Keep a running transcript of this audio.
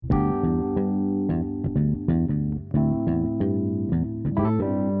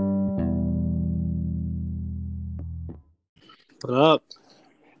What up?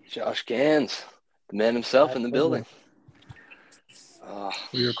 Josh Gans, the man himself in the building. Uh,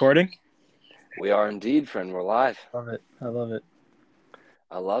 We recording? we are indeed, friend. We're live. Love it. I love it.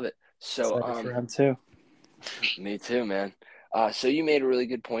 I love it. Excited for round two. Me too, man. So you made a really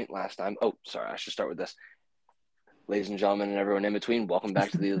good point last time. Oh, sorry, I should start with this. Ladies and gentlemen, and everyone in between, welcome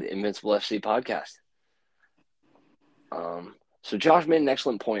back to the Invincible FC podcast. So Josh made an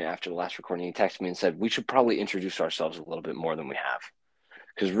excellent point after the last recording. He texted me and said we should probably introduce ourselves a little bit more than we have,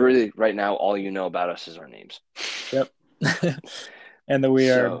 because really, right now, all you know about us is our names. Yep. And that we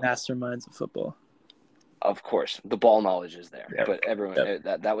are So, masterminds of football. of course, the ball knowledge is there, Yep. but everyone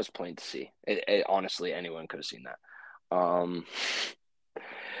Yep. that was plain to see. Honestly, anyone could have seen that.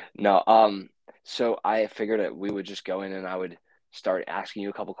 No. So I figured that we would just go in and I would start asking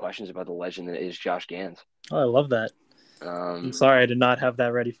you a couple questions about the legend that is Josh Gans. Oh, I love that. I'm sorry I did not have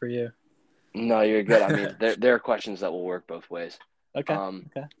that ready for you. No, you're good. I mean, there are questions that will work both ways. Okay.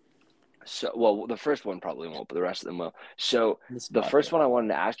 Okay. So, well, the first one probably won't, but the rest of them will. So, This the spot, first yeah. one I wanted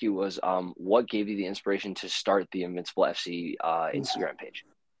to ask you was, what gave you the inspiration to start the Invincible FC Instagram page?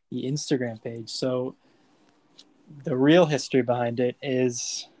 The Instagram page. So the real history behind it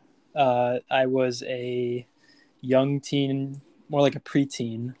is I was a young teen, more like a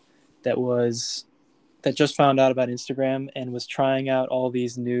preteen, that just found out about Instagram and was trying out all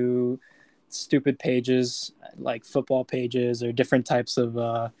these new stupid pages like football pages or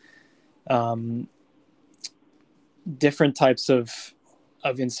um, different types of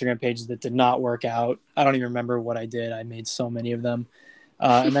Instagram pages that did not work out. I don't even remember what I did. I made so many of them.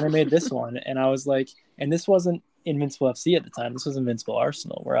 And then I made this one and I was like, and this wasn't Invincible FC at the time. This was Invincible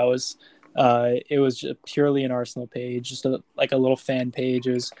Arsenal where it was just purely an Arsenal page, just like a little fan page.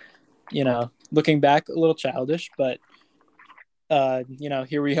 It was, looking back a little childish, but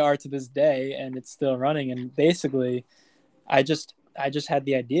here we are to this day and it's still running. And basically I just had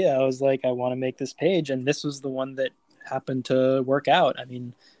the idea. I was like, I want to make this page. And this was the one that happened to work out. I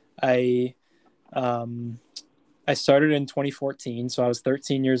mean, I, um, I started in 2014, so I was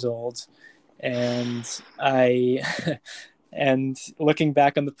 13 years old, and I, and looking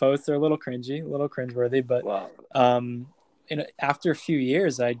back on the posts, they're a little cringeworthy, but Well, after a few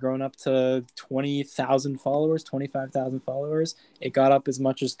years, I'd grown up to 20,000 followers, 25,000 followers. It got up as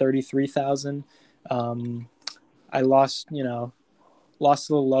much as 33,000. I lost a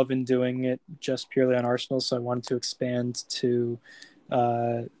little love in doing it just purely on Arsenal, so I wanted to expand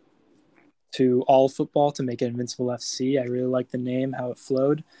uh, to all football to make it Invincible FC. I really liked the name, how it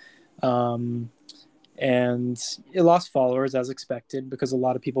flowed. And it lost followers as expected because a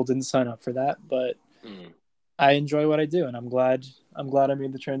lot of people didn't sign up for that, but I enjoy what I do and I'm glad I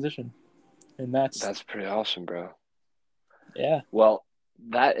made the transition. And that's pretty awesome, bro. yeah. Well,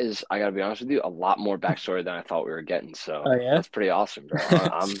 that is, I gotta be honest with you, a lot more backstory than I thought we were getting. So Oh yeah. that's pretty awesome, bro.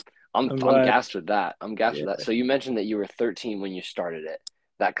 I'm I'm I'm glad. gassed with that. I'm gassed Yeah. with that. So you mentioned that you were 13 when you started it.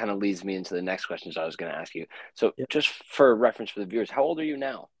 That kind of leads me into the next questions I was going to ask you. So Yeah. just for reference for the viewers, how old are you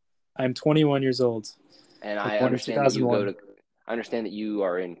now? I'm 21 years old. And I was I born in understand that 2001. I understand that you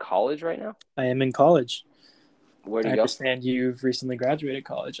are in college right now. I am in college. Where do I you go? understand you've recently graduated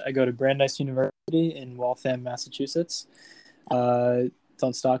college. I go to Brandeis University in Waltham, Massachusetts.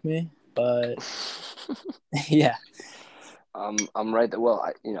 Don't stalk me, but yeah. I'm right there. Well,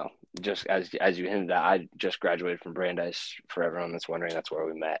 just as you hinted at, I just graduated from Brandeis. For everyone that's wondering, that's where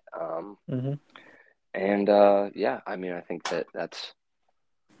we met. Mm-hmm. And yeah, I mean, I think It's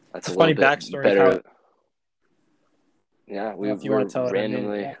that's a a little funny bit backstory of how. better. Yeah, we If you want were to tell it, I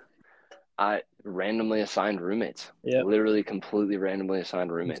mean, yeah. I randomly assigned roommates. Yep. Literally, completely randomly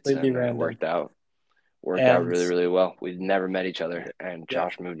assigned roommates, Completely and it random. worked out And really, really well. We'd never met each other, and yep.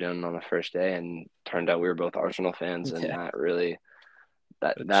 Josh moved in on the first day, and turned out we were both Arsenal fans, and Yeah. that really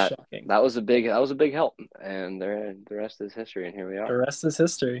It's that shocking. that was a big help, and the rest is history, and here we The are. rest is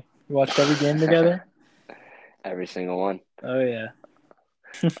history. We watched every game together. Every single one. Oh yeah.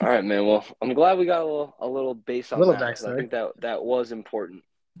 All right, man. Well, I'm glad we got a little base A on little that because I backstory. think that was important.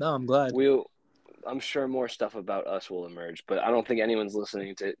 No, I'm glad. I'm sure more stuff about us will emerge, but I don't think anyone's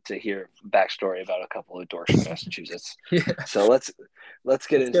listening to hear backstory about a couple of dorks from Massachusetts. Yeah. So let's get Let's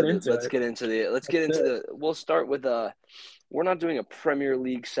get into the into it. Let's do it. we'll start with we're not doing a Premier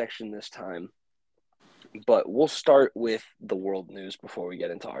League section this time, but we'll start with the world news before we get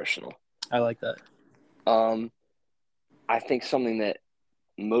into Arsenal. I like that. I think something that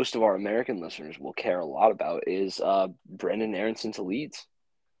most of our American listeners will care a lot about is Brendan Aronson to Leeds.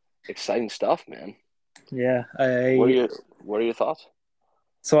 Exciting stuff, man. Yeah. What are your thoughts?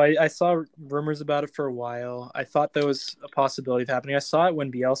 So I saw rumors about it for a while. I thought there was a possibility of happening. I saw it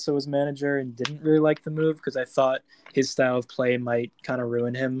when Bielsa was manager and didn't really like the move because I thought his style of play might kind of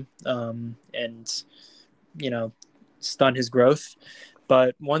ruin him and, you know, stun his growth.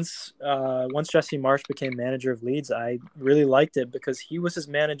 But once Jesse Marsch became manager of Leeds, I really liked it because he was his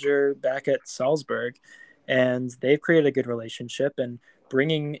manager back at Salzburg, and they've created a good relationship. And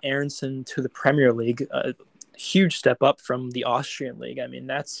bringing Aronson to the Premier League, huge step up from the Austrian league. I mean,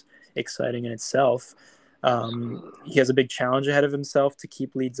 that's exciting in itself. He has a big challenge ahead of himself to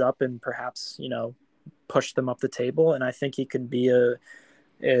keep Leeds up and perhaps, push them up the table. And I think he can be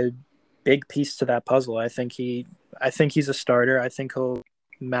a big piece to that puzzle. I think he's a starter. I think he'll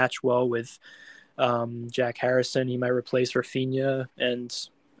match well with Jack Harrison. He might replace Rafinha, and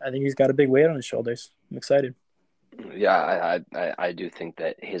I think he's got a big weight on his shoulders. I'm excited. Yeah, I do think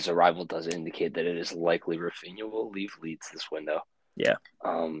that his arrival does indicate that it is likely Rafinha will leave Leeds this window. Yeah.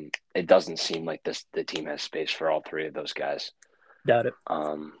 It doesn't seem like the team has space for all three of those guys. Doubt it.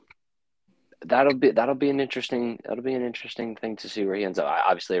 That'll be an interesting thing to see where he ends up.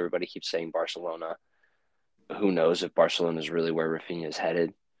 Obviously, everybody keeps saying Barcelona. Who knows if Barcelona is really where Rafinha is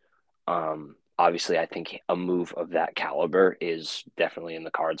headed? Obviously, I think a move of that caliber is definitely in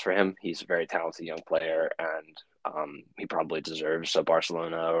the cards for him. He's a very talented young player, and he probably deserves a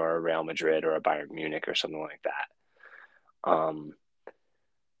Barcelona or a Real Madrid or a Bayern Munich or something like that.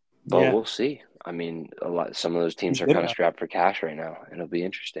 But Yeah. we'll see. I mean, some of those teams are kind of strapped for cash right now, and it'll be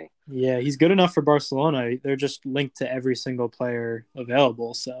interesting. Yeah, he's good enough for Barcelona. They're just linked to every single player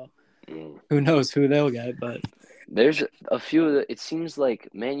available, so who knows who they'll get. But there's a few of it seems like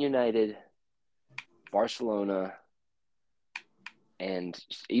Man United, Barcelona, and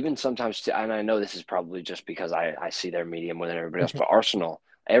even sometimes, and I know this is probably just because I see their medium more than everybody else, but Arsenal,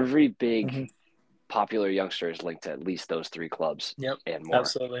 every big popular youngster is linked to at least those three clubs. Yep, and more.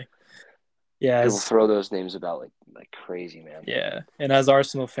 Absolutely. Yeah, people throw those names about like crazy, man. Yeah, and as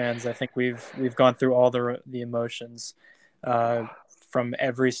Arsenal fans, I think we've gone through all the emotions from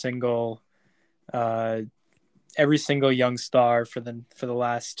every single young star for the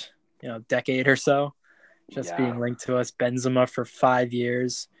last decade or so, just being linked to us. Benzema for 5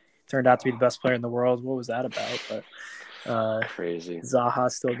 years turned out to be the best player in the world. What was that about? But crazy. Zaha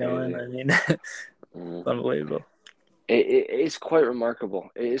still going. I mean, it's unbelievable. It's quite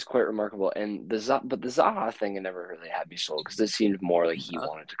remarkable. It is quite remarkable. And the Zaha thing, it never really had me sold because it seemed more like he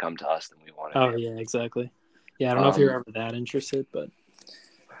wanted to come to us than we wanted. Oh yeah, exactly. Yeah, I don't know if you're ever that interested, but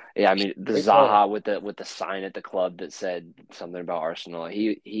yeah, I mean the Zaha with the sign at the club that said something about Arsenal.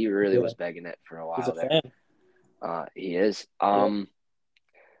 He really was begging it for a while. He's a fan. He is. I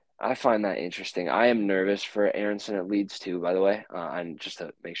find that interesting. I am nervous for Aronson at Leeds too, by the way. And just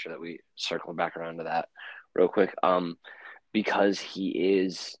to make sure that we circle back around to that real quick. Because he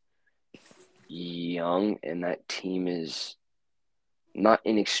is young and that team is not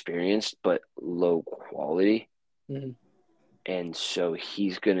inexperienced but low quality. Mm-hmm. And so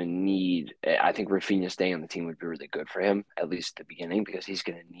he's going to need – I think Rafinha staying on the team would be really good for him, at least at the beginning, because he's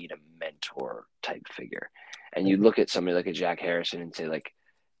going to need a mentor-type figure. And you look at somebody like a Jack Harrison and say, like,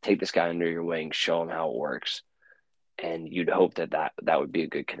 take this guy under your wing, show him how it works. And you'd hope that would be a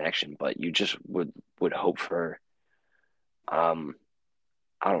good connection. But you just would hope for I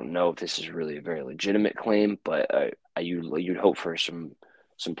don't know if this is really a very legitimate claim, but you'd hope for some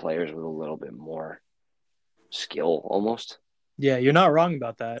players with a little bit more skill almost. Yeah, you're not wrong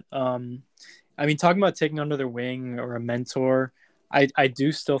about that. I mean, talking about taking under their wing or a mentor, I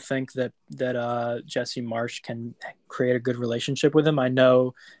do still think that Jesse Marsch can create a good relationship with him. I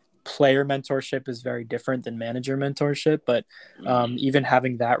know player mentorship is very different than manager mentorship, but even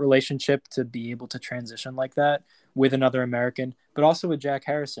having that relationship to be able to transition like that with another American, but also with Jack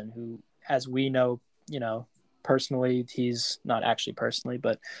Harrison, who, as we know, personally, he's not actually personally,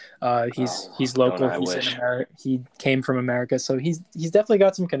 but he's local. He's in America. He came from America, so he's definitely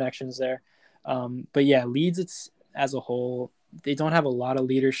got some connections there. But yeah, Leeds, it's as a whole, they don't have a lot of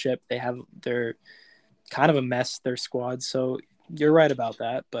leadership. They're kind of a mess, their squad. So you're right about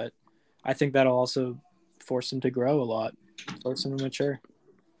that, but I think that'll also force him to grow a lot, force him to mature.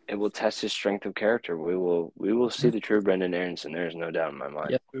 It will test his strength of character. We will see the true Brendan Aronson. There is no doubt in my mind.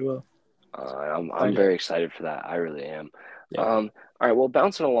 Yeah, we will. I'm very excited for that. I really am. Yeah. All right, well,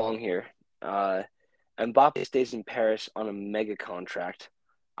 bouncing along here. Mbappe stays in Paris on a mega contract.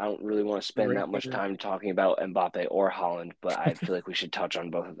 I don't really want to spend that much time talking about Mbappe or Haaland, but I feel like we should touch on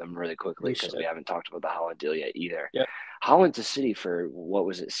both of them really quickly because we haven't talked about the Haaland deal yet either. Yep. Haaland to City for, what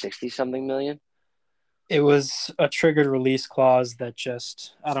was it, 60-something million? It was a triggered release clause that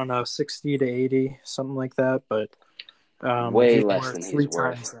just, I don't know, 60 to 80, something like that. But Way He's less worth than he's three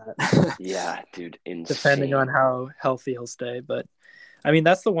worth. times that, Yeah, dude, depending on insane. how healthy he'll stay. But I mean,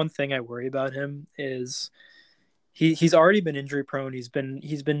 that's the one thing I worry about him is he's already been injury prone. He's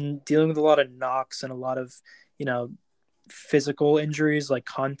been dealing with a lot of knocks and a lot of you know physical injuries like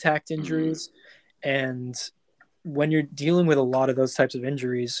contact Mm, injuries. And when you're dealing with a lot of those types of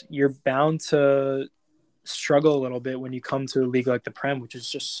injuries, you're bound to struggle a little bit when you come to a league like the Prem, which is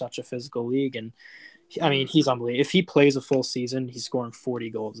just such a physical league. And I mean, mm, he's unbelievable. If he plays a full season, he's scoring 40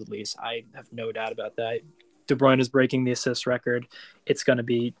 goals at least. I have no doubt about that. De Bruyne is breaking the assist record. It's going to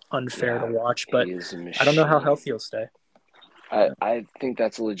be unfair to yeah, watch, but he is a I don't know how machine. healthy he'll stay. I think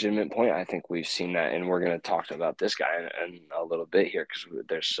that's a legitimate point. I think we've seen that, and we're going to talk about this guy in a little bit here because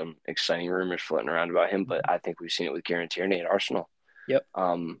there's some exciting rumors floating around about him. But I think we've seen it with Kieran Tierney at Arsenal. Yep.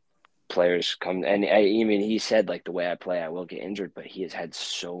 Players come, and I mean, he said like the way I play, I will get injured, but he has had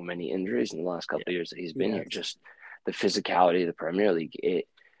so many injuries in the last Yeah. couple of years that he's been here. Yes. Just the physicality of the Premier League,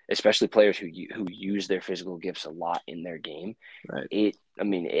 especially players who use their physical gifts a lot in their game. Right. I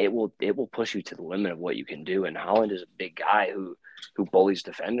mean, it will push you to the limit of what you can do. And Holland is a big guy who bullies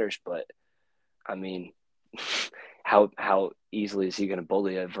defenders, but I mean, how easily is he going to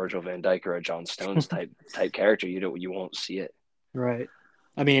bully a Virgil van Dijk or a John Stones type character? You won't see it. Right.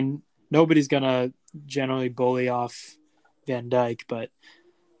 I mean, nobody's going to generally bully off Van Dyke, but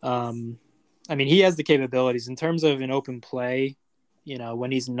um, I mean, he has the capabilities in terms of an open play.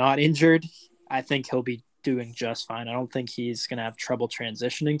 When he's not injured, I think he'll be doing just fine. I don't think he's going to have trouble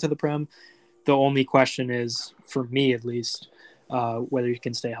transitioning to the Prem. The only question is, for me at least, whether he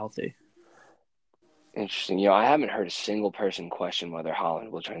can stay healthy. Interesting. I haven't heard a single person question whether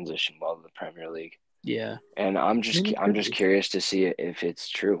Holland will transition well to the Premier League. Yeah. And I mean, he I'm could just be. curious to see if it's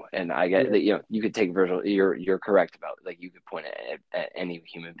true. And I get Yeah. that you could take Virgil. You're correct about like you could point at any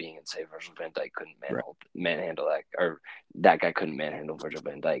human being and say Virgil Van Dijk couldn't Right. manhandle that, or that guy couldn't manhandle Virgil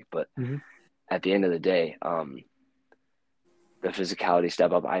Van Dijk. But Mm-hmm. at the end of the day, the physicality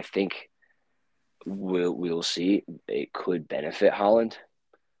step up, I think we'll see. It could benefit Holland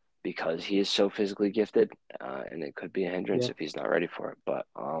because he is so physically gifted, and it could be a hindrance Yeah. if he's not ready for it. But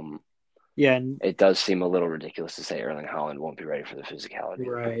Yeah. And it does seem a little ridiculous to say Erling Haaland won't be ready for the physicality of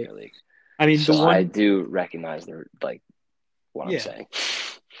the right. Premier League. I mean, the So I one. do recognize what I'm Yeah. saying.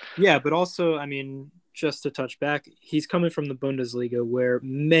 Yeah, but also, I mean, just to touch back, he's coming from the Bundesliga where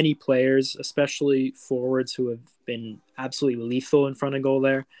many players, especially forwards who have been absolutely lethal in front of goal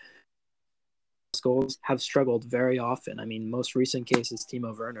there, goals have struggled very often. I mean, most recent case is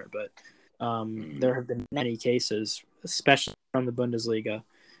Timo Werner, but there have been many cases, especially from the Bundesliga,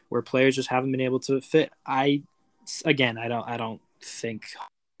 where players just haven't been able to fit. I don't think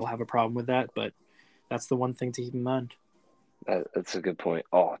we'll have a problem with that, but that's the one thing to keep in mind. That's a good point.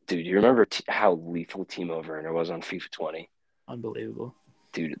 Oh, dude, you remember how lethal Timo Werner was on FIFA 20? Unbelievable.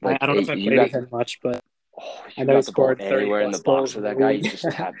 Dude, I like don't know if I you played with got him much, but I you know he got the ball scored 30 anywhere in the plus box goals with in the that guy. You league. just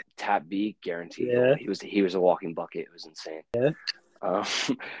tap B, guaranteed goal. Yeah, He was a walking bucket. It was insane. yeah. Um,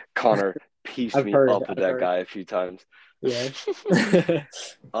 Connor pieced I've me heard. up with I've that heard. guy a few times. Yeah.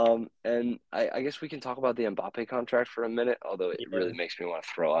 And I guess we can talk about the Mbappe contract for a minute, although it Yeah. really makes me want to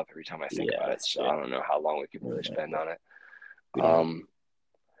throw up every time I think about Yeah. it. So Same. I don't know how long we could really Yeah, spend on it. we don't have. Um,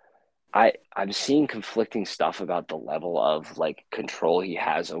 I'm seeing conflicting stuff about the level of like control he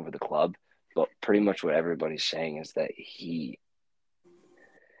has over the club, but pretty much what everybody's saying is that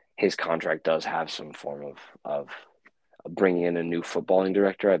his contract does have some form of bringing in a new footballing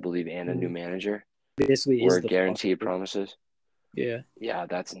director, I believe, and a new Mhm. manager, Basically, is or the guaranteed philosophy. promises. Yeah. Yeah,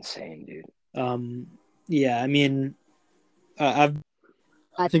 that's insane, dude. Um. Yeah. I mean, I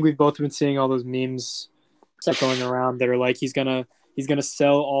think we've both been seeing all those memes going around that are like he's gonna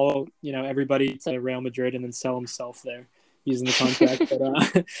sell all everybody to Real Madrid and then sell himself there using the contract,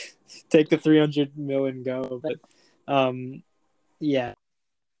 but take the 300 million go. But yeah,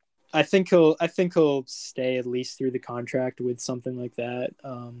 I think he'll stay at least through the contract with something like that.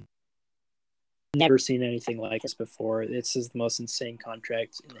 Never seen anything like this before. This is the most insane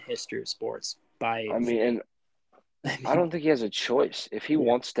contract in the history of sports. By I mean, and I I mean, don't think he has a choice. If he yeah,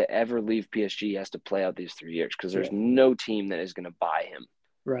 wants to ever leave PSG, he has to play out these 3 years because yeah, there's no team that is going to buy him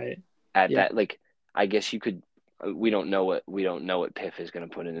right, at yeah, that. Like, I guess you could. We don't know what Piff is going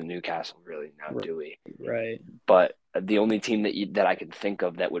to put into Newcastle really now, do we? right, But the only team that I could think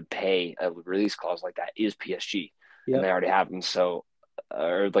of that would pay a release clause like that is PSG, and yep, they already have them. So,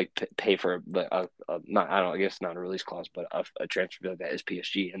 or like pay for not I don't know, I guess not a release clause, but a transfer like that is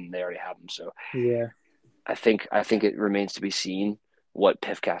PSG, and they already have them. So yeah, I think it remains to be seen what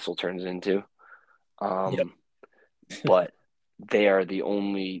Piff Castle turns into. yep, But they are the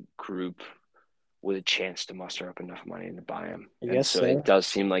only group with a chance to muster up enough money to buy him. I And guess so so. it does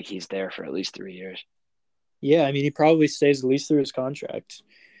seem like he's there for at least 3 years. Yeah, I mean, he probably stays at least through his contract.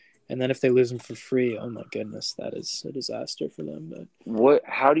 And then if they lose him for free, oh my goodness, that is a disaster for them. But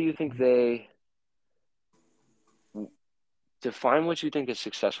How do you think they define what you think a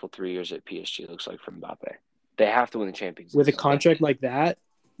successful 3 years at PSG looks like for Mbappe? They have to win the Champions League. with a contract like that,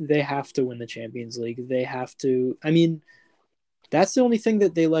 they have to win the Champions League. They have to. I mean, that's the only thing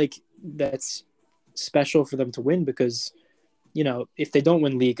that they like that's special for them to win because, if they don't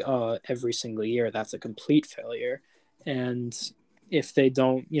win league every single year, that's a complete failure. And if they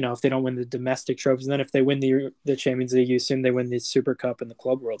don't, if they don't win the domestic trophies, and then if they win the Champions League, you assume they win the Super Cup and the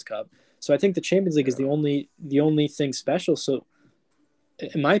Club World Cup. So I think the Champions League is the only thing special. So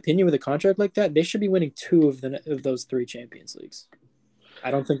in my opinion, with a contract like that, they should be winning two of those three Champions Leagues.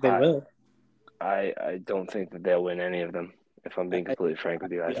 I don't think they will. I don't think that they'll win any of them. If I'm being completely frank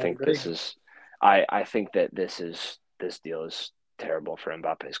with you, I think agree. I think that this deal is terrible for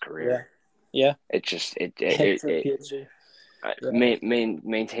Mbappe's career. Yeah. It just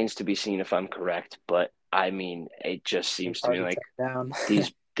maintains to be seen if I'm correct, but I mean, it just seems to me like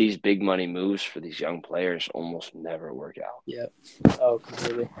these big money moves for these young players almost never work out. Yeah. Oh,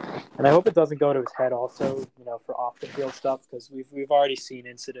 completely. And I hope it doesn't go to his head also, for off the field stuff, because we've already seen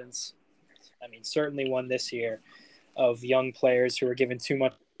incidents. I mean, certainly one this year of young players who are given too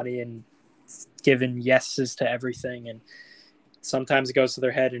much money and given yeses to everything, and sometimes it goes to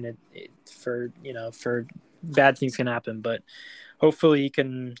their head, and for bad things can happen. But hopefully he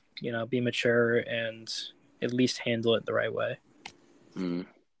can, be mature and at least handle it the right way.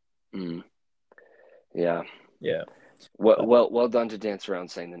 Yeah. Yeah. Well done to dance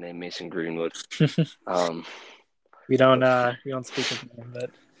around saying the name Mason Greenwood. We don't speak of him,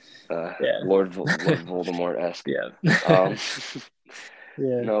 but Lord Voldemort-esque. Yeah.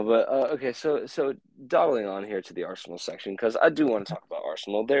 Yeah. No, but okay. So dawdling on here to the Arsenal section, because I do want to talk about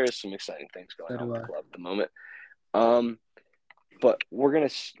Arsenal. There is some exciting things going on with the club at the moment. But we're gonna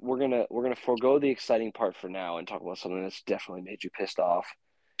forego the exciting part for now and talk about something that's definitely made you pissed off.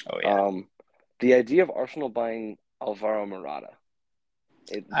 Oh yeah. The idea of Arsenal buying Alvaro Morata.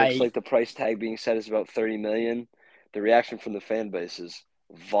 It looks like the price tag being set is about 30 million. The reaction from the fan base is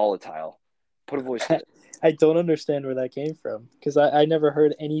volatile. Put a voice to it. I don't understand where that came from, because I never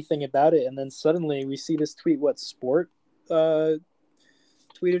heard anything about it, and then suddenly we see this tweet. What Sport tweeted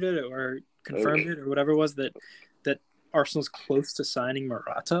it or confirmed it or whatever it was that Arsenal's close to signing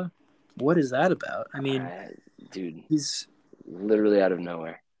Morata. What is that about? I mean, dude, he's literally out of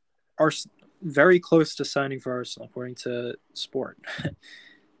nowhere. Very close to signing for Arsenal, according to Sport.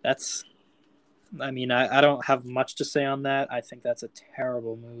 I don't have much to say on that. I think that's a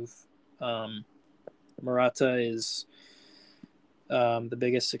terrible move. Morata is the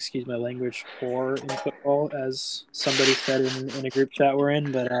biggest, excuse my language, whore in football, as somebody said in a group chat we're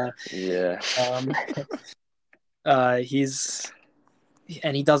in. But he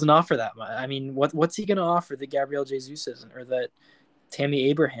doesn't offer that much. I mean, what's he going to offer that Gabriel Jesus isn't, or that Tammy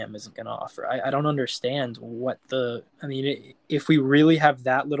Abraham isn't going to offer? I don't understand if we really have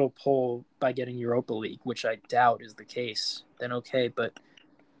that little pull by getting Europa League, which I doubt is the case, then okay, but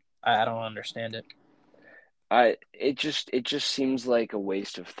I don't understand it. It just seems like a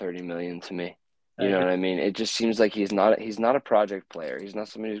waste of 30 million to me. You know what I mean? It just seems like he's not a project player. He's not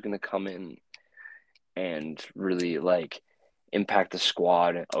somebody who's going to come in and really impact the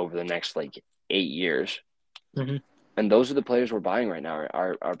squad over the next 8 years. Mm-hmm. And those are the players we're buying right now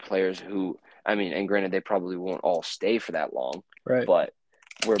are players who, and granted, they probably won't all stay for that long, right? But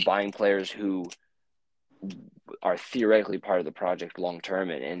we're buying players who are theoretically part of the project long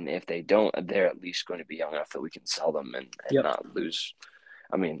term, and if they don't, they're at least going to be young enough that we can sell them and not lose.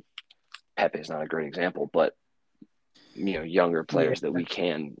 Pepe is not a great example, but younger players that we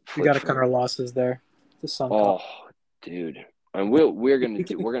can. We got to cut our losses there. Dude. And we're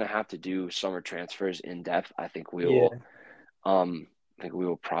gonna have to do summer transfers in depth. I think we will. I think we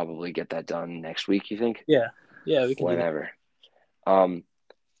will probably get that done next week. You think? Yeah, we can. Whenever.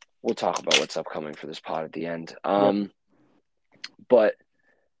 We'll talk about what's upcoming for this pod at the end. But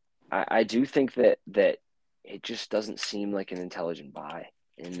I do think that it just doesn't seem like an intelligent buy,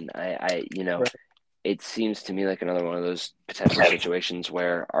 and it seems to me like another one of those potential situations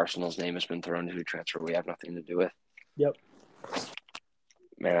where Arsenal's name has been thrown into a transfer we have nothing to do with. Yep.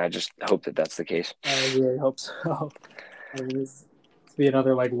 Man, I just hope that that's the case. I really hope so. This be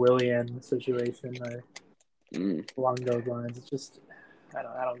another Willian situation or along those lines. It's just I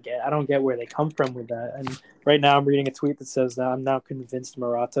don't get where they come from with that. And right now I'm reading a tweet that says that I'm now convinced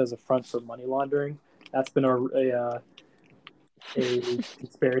Morata is a front for money laundering. That's been a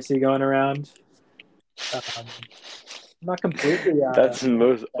conspiracy going around. Not completely out of. That's the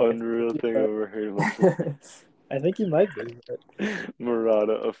most I unreal think, thing I've but ever heard in my life. I think he might be. But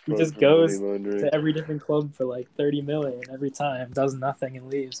Murata, a he front just for money goes laundering. to every different club for like 30 million every time, does nothing and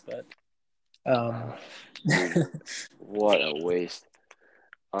leaves. But Dude, what a waste.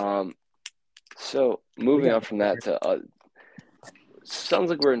 So we moving got on from that to sounds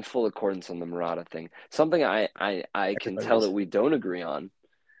like we're in full accordance on the Murata thing. Something I can everybody tell is that we don't agree on.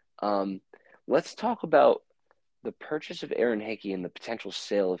 Let's talk about the purchase of Aaron Hickey and the potential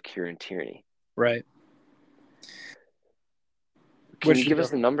sale of Kieran Tierney. right. Can Which you give us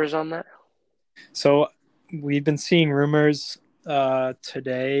the numbers on that? so we've been seeing rumors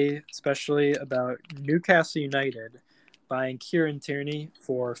today, especially about Newcastle United buying Kieran Tierney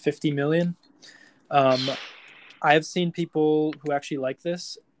for 50 million. I've seen people who actually like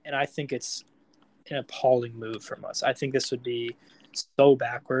this, and I think it's an appalling move from us. I think this would be so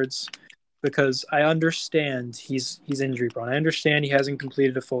backwards because I understand he's injury prone. I understand he hasn't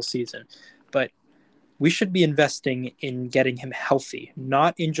completed a full season, but we should be investing in getting him healthy,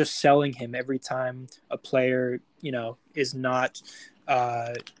 not in just selling him every time a player,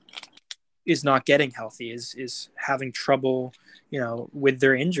 uh, is not getting healthy, is having trouble, with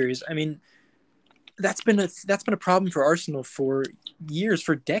their injuries. I mean, that's been a problem for Arsenal for years,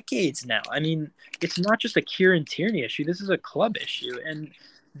 for decades now. I mean, it's not just a Kieran Tierney issue. This is a club issue, and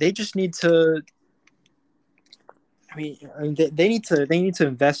they just need to. They need to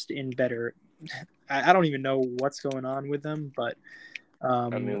invest in better. I don't even know what's going on with them, but I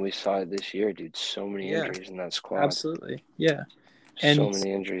mean, we saw it this year, dude. So many yeah, injuries in that squad. absolutely, yeah. So And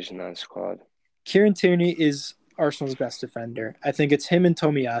many injuries in that squad. Kieran Tierney is Arsenal's best defender. I think it's him and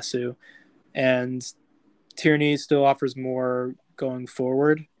Tomiyasu, and Tierney still offers more going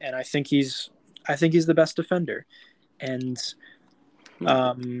forward, and I think he's the best defender. And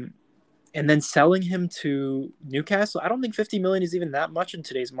um and then selling him to Newcastle, I don't think 50 million is even that much in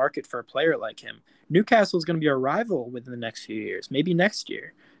today's market for a player like him. Newcastle is going to be a rival within the next few years, maybe next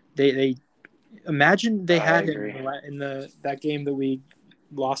year. They imagine they I had him agree. in the that game that we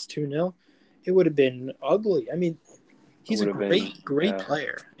lost 2-0. It would have been ugly. I mean, It he's a would have been, great yeah.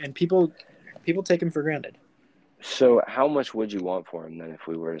 player, and people take him for granted. So, how much would you want for him then if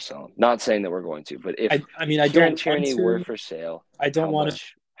we were to sell him? Not saying that we're going to, but if I Kieran don't want Tierney were to. for sale, I don't how want to.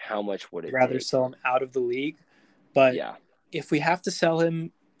 much? How much would it Rather take? sell him out of the league, but Yeah, if we have to sell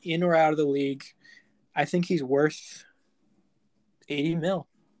him in or out of the league, I think he's worth 80 mil.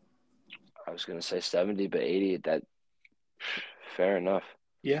 I was gonna say 70, but 80. That fair enough.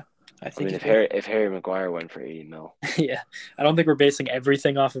 Yeah, I I think mean, he's worth. If Harry Maguire went for 80 mil, Yeah, I don't think we're basing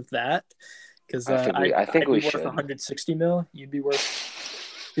everything off of that because I think I'd be we worth should. 160 mil. You'd be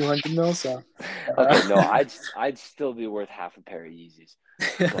worth 200 mil. So, Okay, no, I'd still be worth half a pair of Yeezys,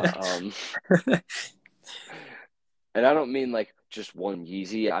 but and I don't mean like just one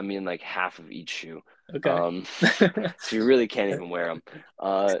Yeezy. I mean like half of each shoe. okay. Um, so you really can't even wear them.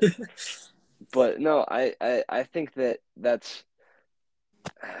 But no, I think that's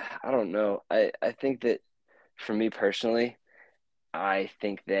I don't know. I think that for me personally, I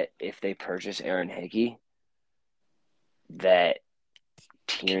think that if they purchase Aaron Hickey, that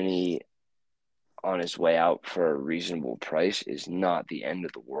Tierney on his way out for a reasonable price is not the end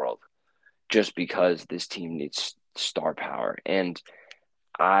of the world. Just because this team needs star power, and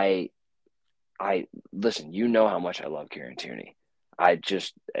I I listen. You know how much I love Kieran Tierney. I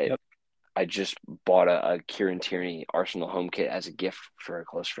just Yep. I just bought a Kieran Tierney Arsenal home kit as a gift for a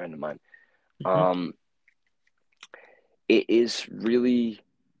close friend of mine. Mm-hmm. Um, it is really,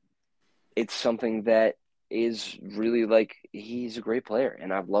 it's something that is really like he's a great player,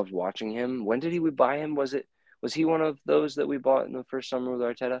 and I've loved watching him. When did we buy him? Was he one of those that we bought in the first summer with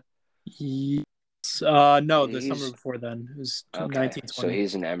Arteta? Yes. No, the summer He's before then it was okay. So 1920.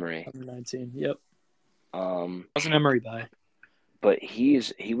 he's an Emery. 2019. Yep. Um, That was an Emery buy. but he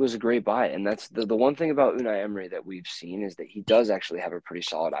was a great buy, and that's the one thing about Unai Emery that we've seen is that he does actually have a pretty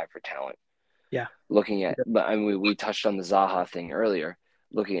solid eye for talent. Yeah. Looking at, but I mean, we touched on the Zaha thing earlier.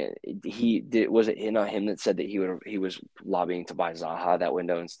 Looking at, he did, was it not him that said that he was lobbying to buy Zaha that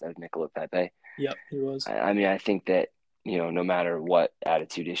window instead of Nicola Pepe? Yep, he was. I mean, I think that no matter what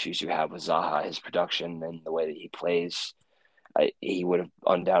attitude issues you have with Zaha, his production and the way that he plays, he would have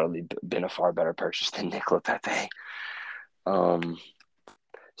undoubtedly been a far better purchase than Nicola Pepe.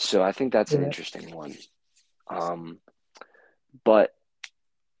 So I think that's an Yeah. interesting one. But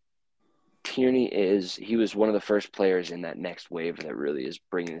Tierney he was one of the first players in that next wave that really is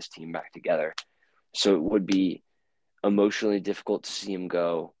bringing this team back together. So it would be emotionally difficult to see him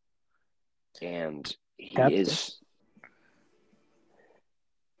go. And he Have to. is,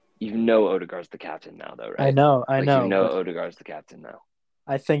 Odegaard's the captain now, though, I right? know, Like but Odegaard's the captain now.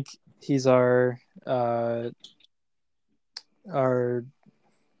 I think he's our either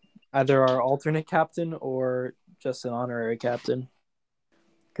our alternate captain or just an honorary captain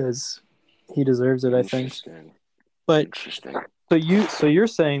because he deserves it, I think. Interesting. But Interesting. so you're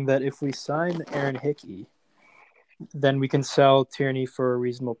saying that if we sign Aaron Hickey, then we can sell Tierney for a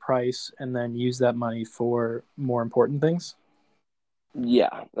reasonable price and then use that money for more important things?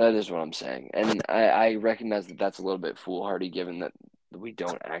 Yeah, that is what I'm saying. And I recognize that that's a little bit foolhardy given that we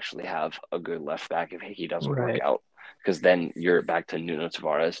don't actually have a good left back if Hickey doesn't work Right. out, because then you're back to Nuno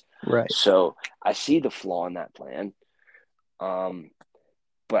Tavares. Right. So I see the flaw in that plan.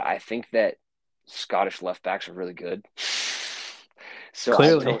 But I think that Scottish left backs are really good. So I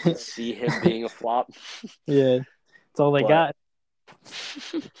Clearly. don't see him being a flop. Yeah. That's all they But got.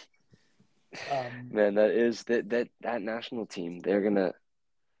 man, that national team.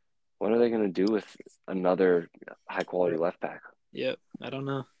 What are they gonna do with another high quality left back? Yep. I don't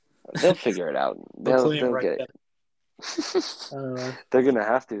know. They'll figure it out. They'll play it They'll right. get it. I don't know. They're gonna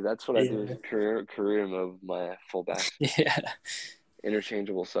have to. That's what I do Yeah. as a career mode. My fullbacks, Yeah.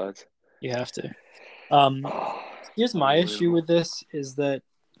 interchangeable sides. You have to. Oh, Here's my issue with this is that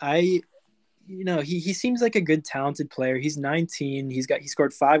he seems like a good talented player. He's 19. He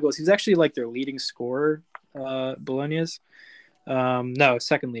scored 5 goals. He was actually like their leading scorer, Bologna's. No,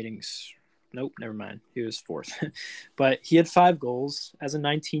 second leading. Nope, never mind. He was fourth. But he had 5 goals as a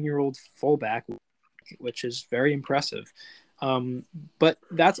 19-year-old fullback, which is very impressive. But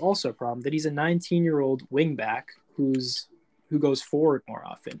that's also a problem that he's a 19-year-old wingback who goes forward more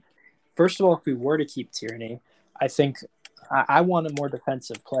often. First of all, if we were to keep Tierney, I think I want a more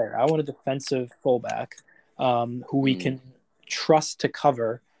defensive player. I want a defensive fullback who we can trust to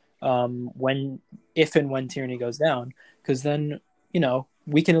cover if and when Tierney goes down, because then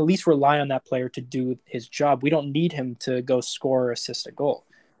we can at least rely on that player to do his job. We don't need him to go score or assist a goal.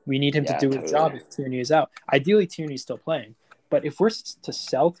 We need him to do his job if Tierney is out. Ideally, Tierney's still playing. But if we're to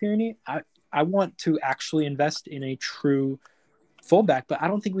sell Tierney, I want to actually invest in a true fullback, but I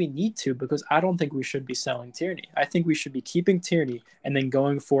don't think we need to because I don't think we should be selling Tierney. I think we should be keeping Tierney and then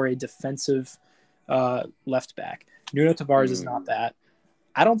going for a defensive left back. Nuno Tavares is not that.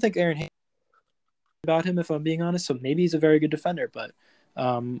 I don't think Aaron Hayes about him, if I'm being honest, so maybe he's a very good defender, but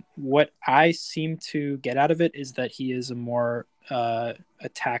what I seem to get out of it is that he is a more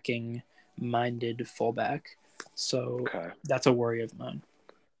attacking minded fullback. So that's a worry of mine.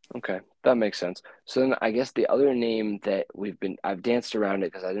 Okay, that makes sense. So then I guess the other name that I've danced around it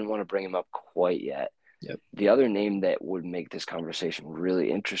because I didn't want to bring him up quite yet. Yep. The other name that would make this conversation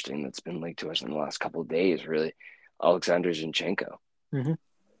really interesting that's been linked to us in the last couple of days, really, Alexander Zinchenko. Mm-hmm.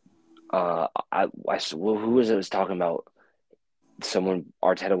 Who was it was talking about? Someone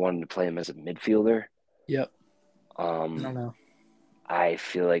Arteta wanted to play him as a midfielder. Yep. I don't know. I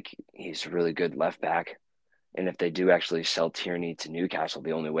feel like he's a really good left back. And if they do actually sell Tierney to Newcastle,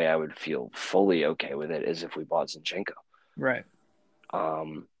 the only way I would feel fully okay with it is if we bought Zinchenko. Right.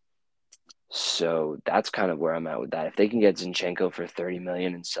 So that's kind of where I'm at with that. If they can get Zinchenko for 30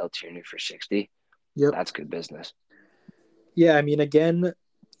 million and sell Tierney for 60, that's good business. Yeah, I mean, again,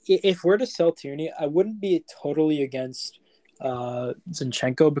 if we're to sell Tierney, I wouldn't be totally against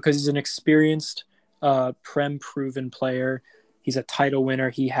Zinchenko because he's an experienced, proven player. He's a title winner.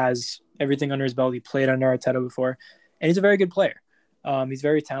 He has everything under his belt. He played under Arteta before, and he's a very good player. He's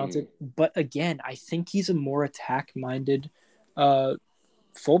very talented. But again, I think he's a more attack-minded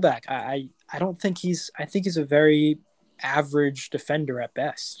fullback. I don't think I think he's a very average defender at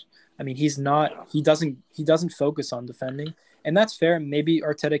best. I mean, he's not. He doesn't focus on defending, and that's fair. Maybe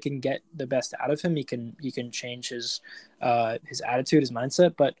Arteta can get the best out of him. He can change his attitude, his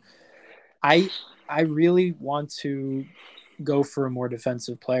mindset. But I really want to go for a more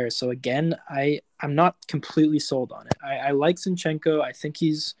defensive player. So again, I'm not completely sold on it. I like Zinchenko. I think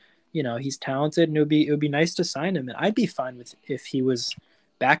he's talented, and it would be nice to sign him, and I'd be fine with if he was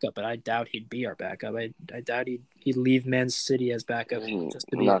backup, but I doubt he'd be our backup. I doubt he'd leave Man City as backup. Just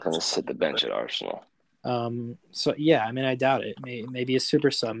to be not going to sit the bench at Arsenal. So yeah, I mean, I doubt it. Maybe a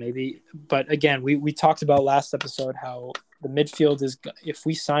super sub, maybe. But again, we talked about last episode how the midfield is. If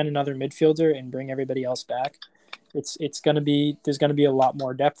we sign another midfielder and bring everybody else back, there's going to be a lot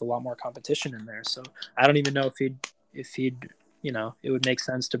more depth, a lot more competition in there. So I don't even know if he'd it would make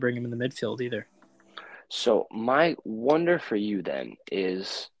sense to bring him in the midfield either. So my wonder for you then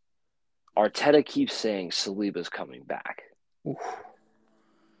is Arteta keeps saying Saliba's coming back. Oof.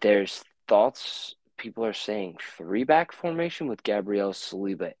 There's people are saying 3-back formation with Gabriel,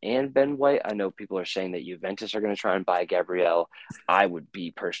 Saliba, and Ben White. I know people are saying that Juventus are going to try and buy Gabriel. I would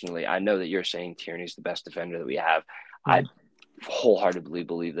be personally. I know that you're saying Tierney's the best defender that we have. I wholeheartedly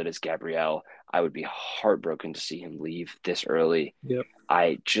believe that it's Gabriel. I would be heartbroken to see him leave this early. Yep.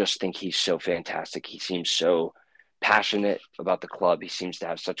 I just think he's so fantastic. He seems so passionate about the club. He seems to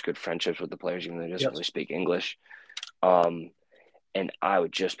have such good friendships with the players, even though he doesn't really speak English. And I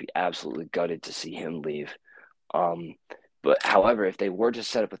would just be absolutely gutted to see him leave. But however, if they were to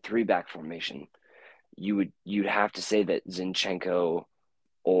set up a 3-back formation, you'd have to say that Zinchenko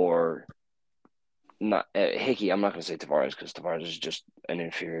or not Hickey. I'm not going to say Tavares because Tavares is just an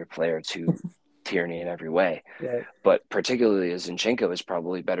inferior player to Tierney in every way. Right. But particularly Zinchenko is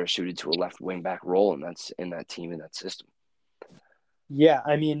probably better suited to a left wing back role, and that's in that team, in that system. Yeah,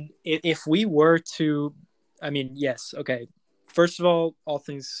 I mean, if we were to, yes, okay. First of all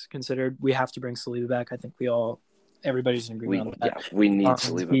things considered, we have to bring Saliba back. I think everybody's in agreement on that. Yeah, we need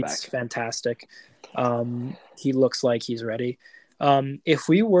Saliba back. He's fantastic. He looks like he's ready. If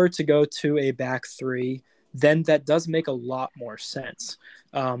we were to go to a back three, then that does make a lot more sense.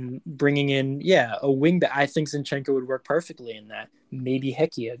 Bringing in, a wing back. I think Zinchenko would work perfectly in that. Maybe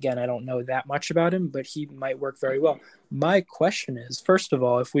Hickey. Again, I don't know that much about him, but he might work very well. My question is, first of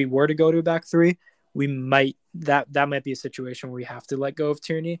all, if we were to go to a back three, that might be a situation where we have to let go of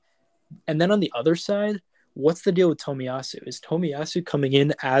Tierney. And then on the other side, what's the deal with Tomiyasu? Is Tomiyasu coming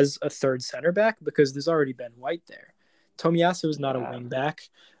in as a third center back? Because there's already Ben White there. Tomiyasu is not a wing back.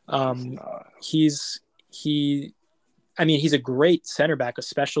 He's a great center back,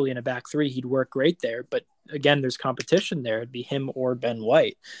 especially in a back three. He'd work great there. But again, there's competition there. It'd be him or Ben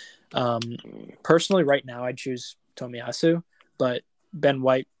White. Personally, right now, I'd choose Tomiyasu, but Ben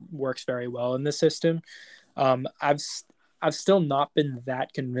White works very well in the system. I've still not been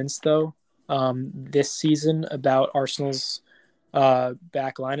that convinced, though, this season about Arsenal's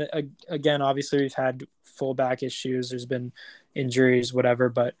back line. Again, obviously, we've had fullback issues. There's been injuries, whatever.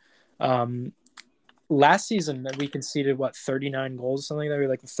 But last season, we conceded, 39 goals, something like that. We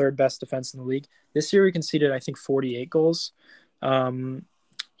were like the third best defense in the league. This year, we conceded, I think, 48 goals.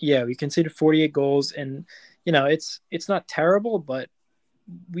 We conceded 48 goals. And, it's not terrible, but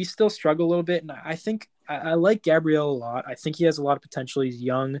we still struggle a little bit. And I think I like Gabriel a lot. I think he has a lot of potential. He's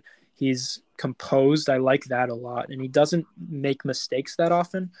young. He's composed. I like that a lot. And he doesn't make mistakes that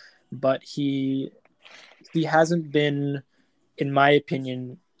often, but he hasn't been, in my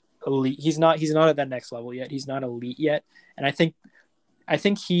opinion, elite. He's not at that next level yet. He's not elite yet. And I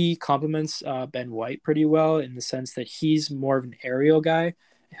think he complements Ben White pretty well in the sense that he's more of an aerial guy.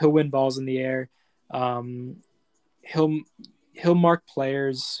 He'll win balls in the air. He'll mark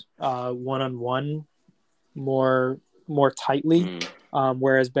players one-on-one more tightly,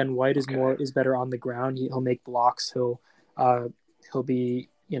 whereas Ben White is better on the ground. He'll make blocks. He'll be,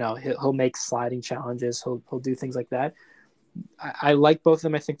 he'll make sliding challenges. He'll do things like that. I like both of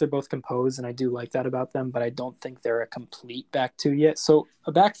them. I think they're both composed, and I do like that about them, but I don't think they're a complete back two yet. So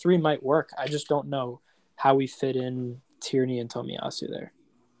a back three might work. I just don't know how we fit in Tierney and Tomiyasu there.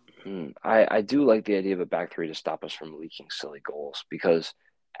 I do like the idea of a back three to stop us from leaking silly goals, because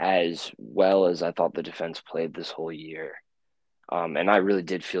as well as I thought the defense played this whole year, and I really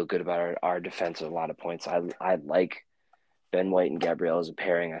did feel good about our defense at a lot of points. I like Ben White and Gabriel as a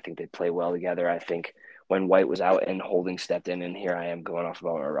pairing. I think they play well together. I think when White was out and Holding stepped in, and here I am going off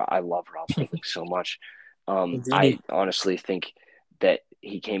about, I love Rob Holding so much. I honestly think that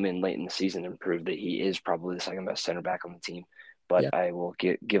he came in late in the season and proved that he is probably the second best center back on the team. But I will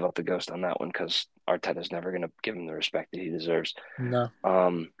give up the ghost on that one because Arteta's never going to give him the respect that he deserves. No,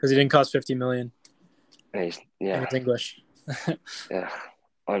 because he didn't cost $50 million. And he's English. Yeah,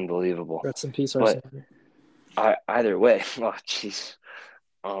 unbelievable. Rest in peace, but either way, oh jeez.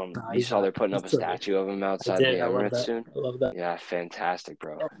 You saw they're putting up a statue of him outside the Emirates soon. I love that. Yeah, fantastic,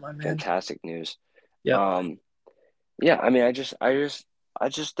 bro. Oh, my man. Fantastic news. Yeah. I mean, I just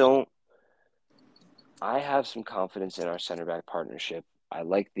don't. I have some confidence in our center back partnership. I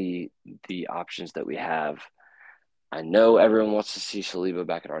like the options that we have. I know everyone wants to see Saliba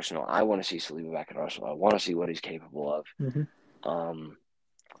back at Arsenal. I want to see Saliba back at Arsenal. I want to see what he's capable of. Mm-hmm.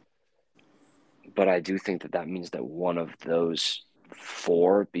 But I do think that means that one of those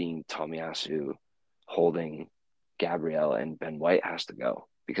four, being Tomiyasu, Holding, Gabriel, and Ben White, has to go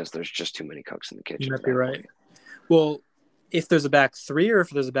because there's just too many cooks in the kitchen. You might be right. Well, if there's a back three or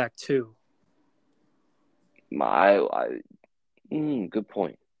if there's a back two? Good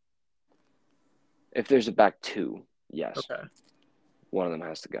point. If there's a back two, yes. Okay. One of them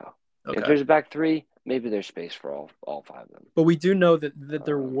has to go. Okay. If there's a back three, maybe there's space for all five of them. But we do know that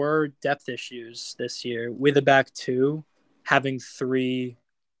there were depth issues this year with a back two having three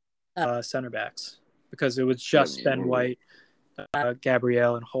center backs because it was just Ben White,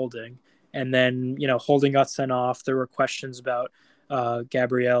 Gabriel, and Holding. And then, Holding got sent off. There were questions about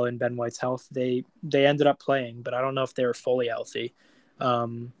Gabriel and Ben White's health. They ended up playing, but I don't know if they were fully healthy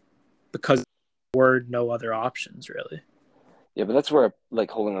because there were no other options, really. Yeah, but that's where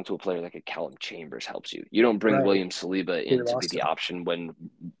holding on to a player like a Callum Chambers helps you. You don't bring William Saliba in to be the option when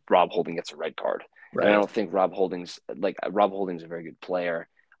Rob Holding gets a red card. Right. And I don't think Rob Holding's a very good player.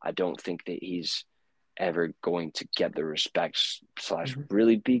 I don't think that he's ever going to get the respect /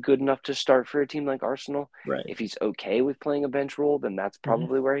 really be good enough to start for a team like Arsenal. Right. If he's okay with playing a bench role, then that's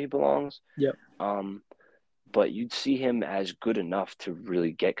probably where he belongs. Yep. But you'd see him as good enough to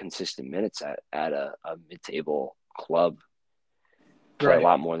really get consistent minutes at a mid-table club. Play a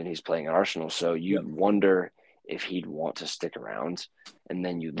lot more than he's playing at Arsenal. So you'd wonder if he'd want to stick around. And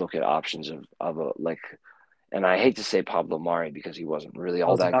then you'd look at options of a and I hate to say Pablo Mari because he wasn't really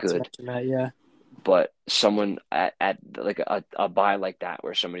all that good. But someone at a buy like that,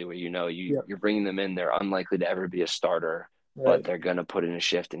 where somebody where you're bringing them in, they're unlikely to ever be a starter, but they're going to put in a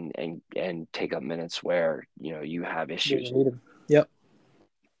shift and take up minutes where you have issues. Yep.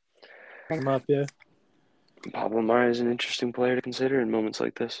 Come up, yeah. Pablo Mari is an interesting player to consider in moments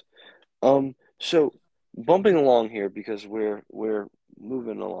like this. So bumping along here because we're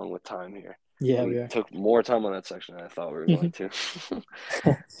moving along with time here. Yeah, we took more time on that section than I thought we were going to.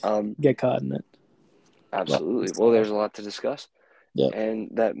 Get caught in it. Absolutely. Well, there's a lot to discuss. Yeah. And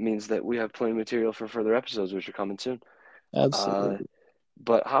that means that we have plenty of material for further episodes, which are coming soon. Absolutely.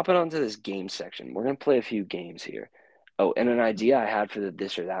 But hopping onto this game section, we're going to play a few games here. Oh, and an idea I had for the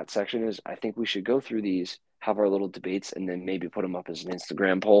this or that section is I think we should go through these, have our little debates, and then maybe put them up as an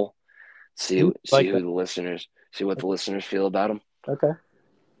Instagram poll. See what the listeners feel about them. Okay.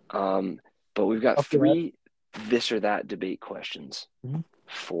 But we've got 3 this or that debate questions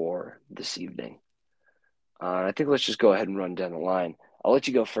for this evening. I think let's just go ahead and run down the line. I'll let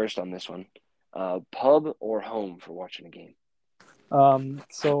you go first on this one. Pub or home for watching a game?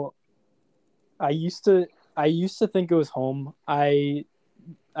 So I used to think it was home. I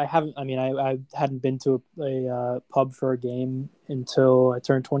hadn't been to a pub for a game until I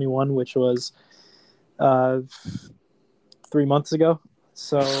turned 21, which was 3 months ago.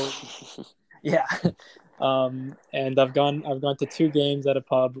 So yeah. And I've gone to 2 games at a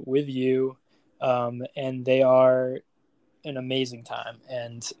pub with you. And they are an amazing time.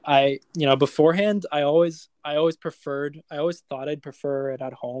 And I, beforehand, I always thought I'd prefer it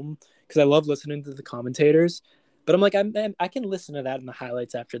at home because I love listening to the commentators. But I'm like, I can listen to that in the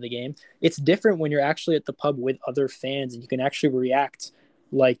highlights after the game. It's different when you're actually at the pub with other fans and you can actually react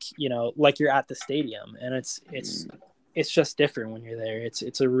like you're at the stadium. And it's just different when you're there.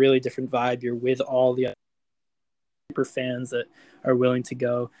 It's a really different vibe. You're with all the super fans that are willing to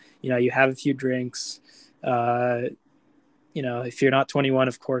go. You have a few drinks. If you're not 21,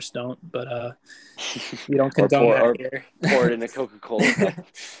 of course don't. But you don't condone that here. Pour it in a Coca-Cola cup.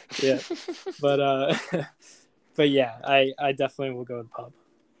 Yeah, but yeah, I definitely will go with pub.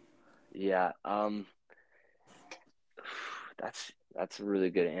 Yeah, that's a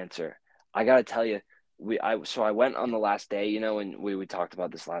really good answer. I gotta tell you, I went on the last day. And we talked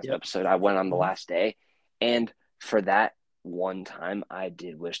about this last episode. I went on the last day, and for that one time, I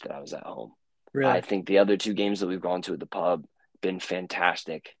did wish that I was at home. Really? I think the other 2 games that we've gone to at the pub been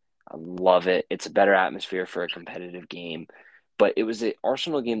fantastic. I love it. It's a better atmosphere for a competitive game. But it was an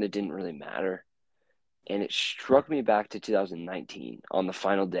Arsenal game that didn't really matter. And it struck me back to 2019 on the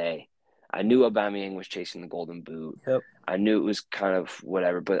final day. I knew Aubameyang was chasing the golden boot. Yep. I knew it was kind of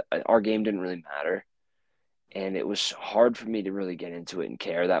whatever, but our game didn't really matter. And it was hard for me to really get into it and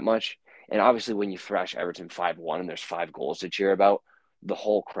care that much. And obviously when you thrash Everton 5-1 and there's 5 goals to cheer about, the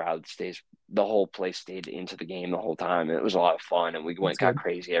whole place stayed into the game the whole time. And it was a lot of fun, and we got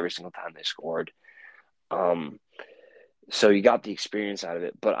crazy every single time they scored. So you got the experience out of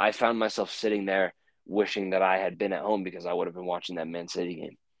it. But I found myself sitting there wishing that I had been at home because I would have been watching that Man City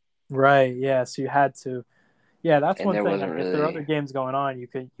game. Right, yeah, so you had to. Yeah, that's one thing. If there are other games going on,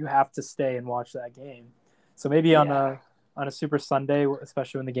 you have to stay and watch that game. So maybe on a Super Sunday,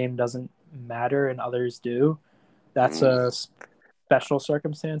 especially when the game doesn't matter and others do, that's a special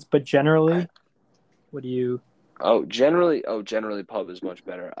circumstance. But generally, what do you? Generally, pub is much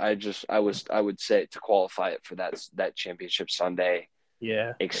better. I would say to qualify it for that Championship Sunday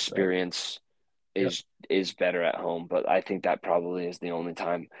experience is better at home. But I think that probably is the only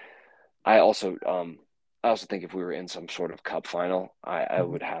time. I also I also think if we were in some sort of cup final, I Mhm.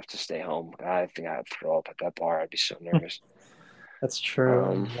 would have to stay home. I think I'd throw up at that bar. I'd be so nervous. That's true.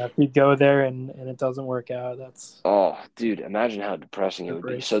 Um, And if you go there and it doesn't work out, that's oh, dude, imagine how depressing it a would be.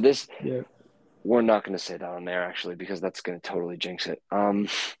 break. So this, Yeah. we're not going to say that on there actually because that's going to totally jinx it.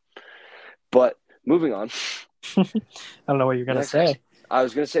 But moving on. I don't know what you're gonna Next, say. I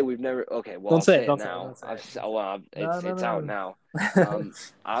was going to say we've never. Okay, well Don't I'll say it. say it Don't say it. now. Don't say I've it. Don't say well, it. No, it's out no, now. no.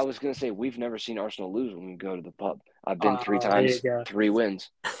 I was going to say we've never seen Arsenal lose when we go to the pub. I've been three There you times, go. 3 wins.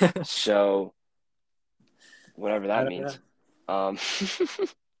 So whatever I that don't know. means. Um,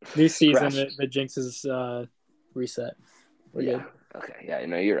 New season, grass. the jinx is reset. We're Yeah. good. Okay. Yeah.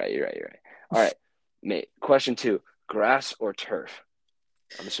 No, you're right. You're right. You're right. All right, mate. Question two: grass or turf?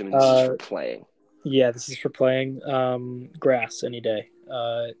 I'm assuming this is Uh, for playing. yeah, this is for playing grass any day.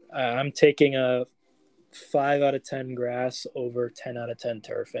 I'm taking a 5 out of 10 grass over 10 out of 10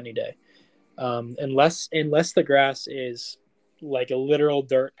 turf any day. Unless the grass is like a literal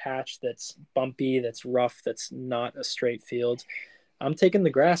dirt patch that's bumpy, that's rough, that's not a straight field. I'm taking the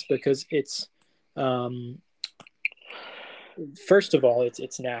grass because it's um, first of all,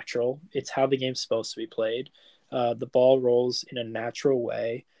 it's natural. It's how the game's supposed to be played. The ball rolls in a natural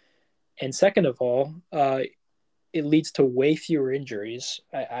way, and second of all, it leads to way fewer injuries.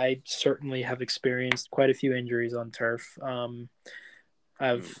 I certainly have experienced quite a few injuries on turf.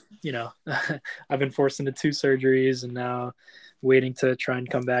 I've Mm. I've been forced into 2 surgeries and now waiting to try and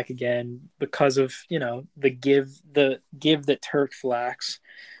come back again because of the give that turf lacks.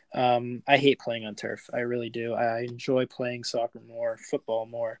 I hate playing on turf. I really do. I enjoy playing soccer more, football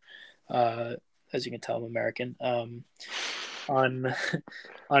more. Uh, as you can tell, I'm American. On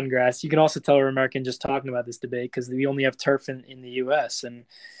on grass, you can also tell we're American just talking about this debate because we only have turf in the U.S. and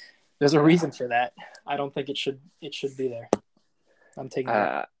there's a Yeah. reason for that. I don't think it should be there. I'm taking the.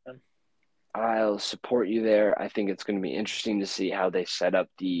 Uh, I'll support you there. I think it's going to be interesting to see how they set up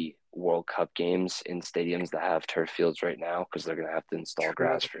the World Cup games in stadiums that have turf fields right now because they're going to have to install True.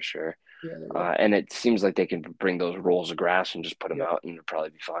 grass for sure. Yeah, they will. And it seems like they can bring those rolls of grass and just put them Yep. out and it'll probably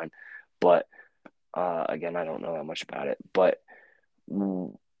be fine. But again, I don't know that much about it. But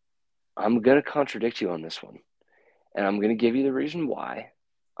I'm going to contradict you on this one. And I'm going to give you the reason why.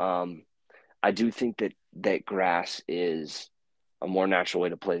 Um, I do think that grass is a more natural way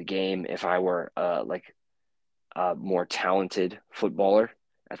to play the game. If I were like a more talented footballer,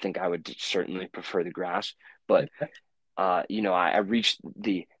 I think I would certainly prefer the grass. But I reached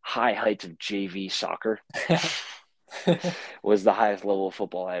the high heights of JV soccer. Was the highest level of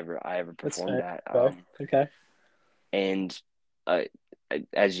football I ever That's performed fair. at. Fair. Okay. And uh,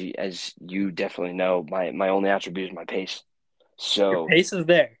 as you definitely know, my only attribute is my pace. Your So pace is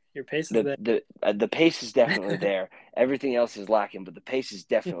there. Your pace is the there. the the pace is definitely there. Everything else is lacking, but the pace is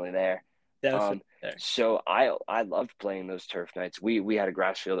definitely there. Definitely Um, there. so I loved playing those turf nights. We had a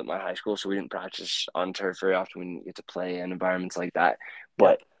grass field at my high school, so we didn't practice on turf very often. We didn't get to play in environments like that. Yep.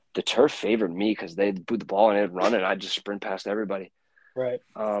 But the turf favored me because they'd boot the ball and it'd run, and I'd just sprint past everybody. Right.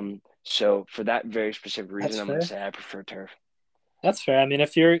 So for that very specific reason, That's I'm going to fair. say I prefer turf. That's fair. I mean,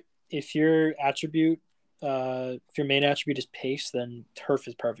 if your attribute, if your main attribute is pace, then turf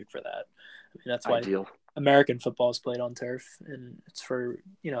is perfect for that. I mean, that's why Ideal. American football is played on turf, and it's for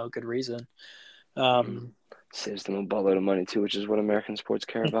a good reason. Mm. Um, Saves them a buttload of money too, which is what American sports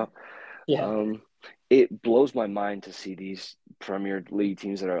care about. yeah. Um, it blows my mind to see these Premier League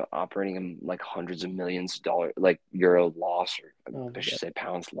teams that are operating in like hundreds of millions of dollars, like euro loss, or Oh I my should god. say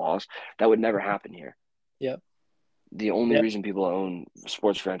pounds loss. That would never happen here. Yep. The only Yep. reason people own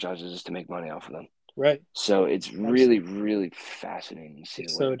sports franchises is to make money off of them. Right. So it's really, Absolutely. really fascinating to see the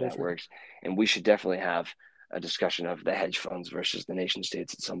It's way so that different. works. And we should definitely have a discussion of the hedge funds versus the nation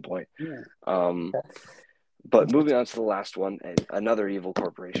states at some point. Yeah. Um, but Let's moving on to the last one, another evil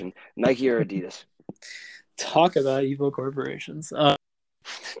corporation, Nike or Adidas? talk about evil corporations.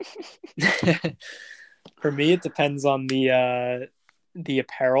 For me, it depends on the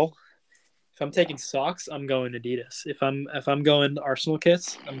apparel. If I'm Yeah. taking socks, I'm going Adidas. If I'm going Arsenal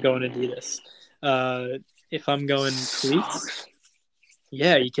kits, I'm going Adidas. If I'm going cleats, Socks?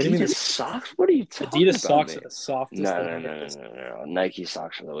 yeah, are you kidding me? Adidas socks? What are you talking Adidas about, socks are man? the softest No, thing no, there no, no, is. no, no. Nike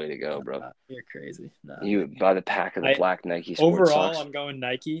socks are the way to go, bro. You're crazy. Nah. You buy the pack of the I black Nike sports overall, socks. I'm going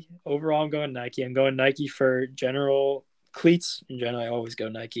Nike. Overall, I'm going Nike. I'm going Nike for general cleats. In general, I always go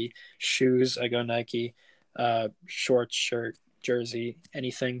Nike. Shoes, I go Nike. Shorts, shirt, jersey,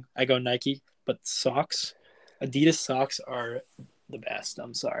 anything, I go Nike. But socks, Adidas socks are the best.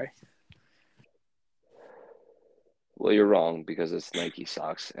 I'm sorry. Well, you're wrong because it's Nike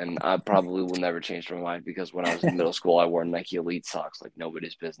socks, and I probably will never change my mind because when I was in middle school, I wore Nike Elite socks like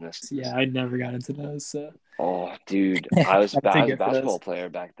nobody's business. Yeah, I never got into those. So Oh, dude, I'm too I was a good for basketball those. player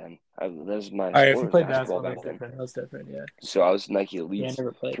back then. That was my All right, if sport you was played basketball basketball, back that's then. different. That's different. Yeah. So I was Nike Yeah, I Elites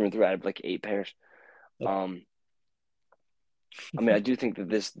never played. through and through. I had like 8 pairs. Yep. Um, I mean, I do think that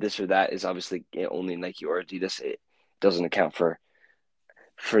this or that is obviously only Nike or Adidas. It doesn't account for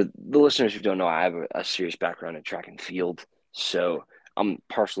the listeners who don't know. I have a serious background in track and field, so I'm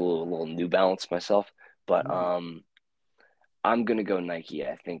partial to a little New Balance myself. But I'm gonna go Nike.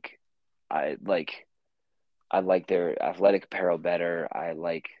 I think I like I like their athletic apparel better. I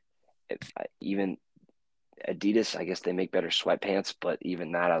like even Adidas. I guess they make better sweatpants, but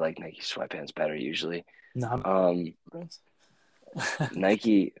even that I like Nike sweatpants better usually. No, Um,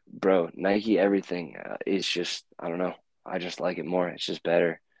 Nike, bro, Nike everything is just I don't know. I just like it more. It's just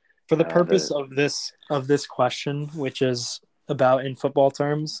better. for the purpose The of this question, which is about in football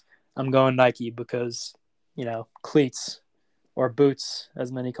terms, I'm going Nike because cleats or boots,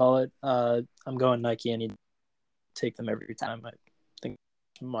 as many call it. I'm going Nike, and you take them every time. I think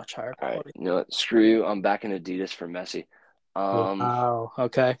it's much higher All right, quality. you know what? Screw you. I'm back in Adidas for Messi. Um, Wow.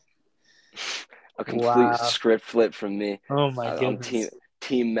 Okay. a complete Wow. script flip from me. Oh my I'm goodness.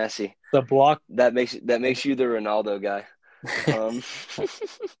 team Messi. The block. That makes you the Ronaldo guy. Um,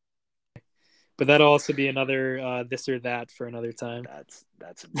 But that'll also be another this or that for another time.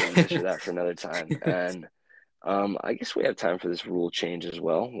 that's a big this or that for another time. And I guess we have time for this rule change as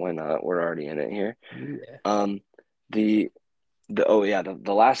well. Why not? We're already in it here. Yeah. The oh yeah,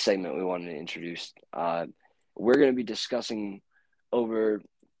 the last segment we wanted to introduce. We're going to be discussing over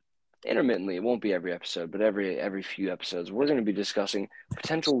intermittently. It won't be every episode, but every few episodes, we're going to be discussing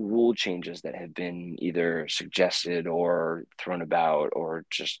potential rule changes that have been either suggested or thrown about or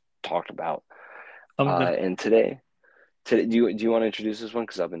just talked about. And today, do you want to introduce this one?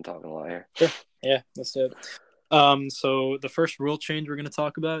 Because I've been talking a lot here. Sure. Yeah, let's do it. So the first rule change we're going to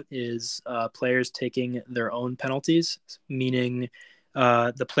talk about is players taking their own penalties, meaning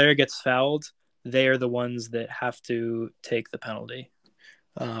the player gets fouled, they are the ones that have to take the penalty.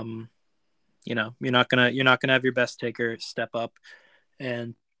 You're not gonna have your best taker step up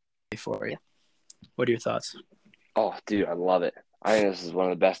and pay for you. What are your thoughts? Oh, dude, I love it. I think this is one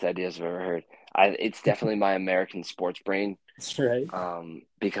of the best ideas I've ever heard. It's definitely my American sports brain. Right.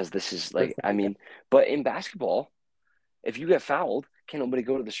 Because this is like, I mean, but in basketball, if you get fouled, can't nobody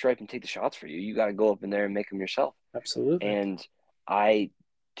go to the stripe and take the shots for you. You got to go up in there and make them yourself. Absolutely. And I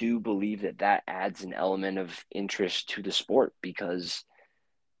do believe that adds an element of interest to the sport because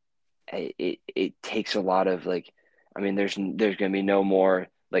it takes a lot of like, I mean, there's going to be no more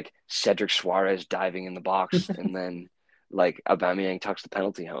like Cedric Suarez diving in the box and then like Aubameyang tucks the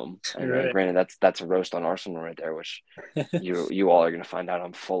penalty home. And Right. granted, that's a roast on Arsenal right there, which you all are going to find out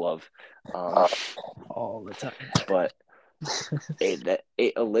I'm full of. All the time. But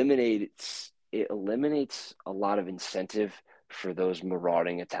it eliminates a lot of incentive for those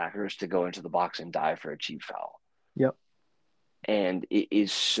marauding attackers to go into the box and dive for a cheap foul. Yep. And it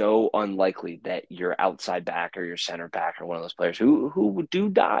is so unlikely that your outside back or your center back or one of those players who do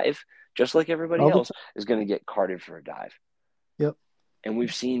dive just like everybody All the else time. is going to get carded for a dive. Yep. And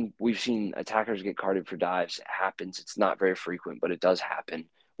we've seen attackers get carded for dives. It happens. It's not very frequent, but it does happen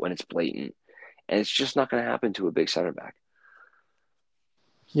when it's blatant. And it's just not going to happen to a big center back.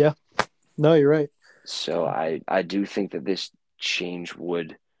 Yeah. No, you're right. So I do think that this change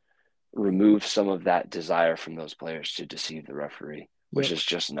would remove some of that desire from those players to deceive the referee, which is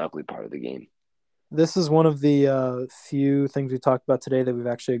just an ugly part of the game. This is one of the few things we talked about today that we've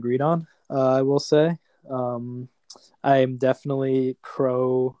actually agreed on, I will say. I am definitely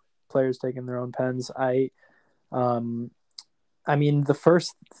pro players taking their own pens. I mean, the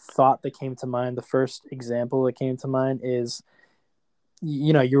first thought that came to mind, the first example that came to mind is,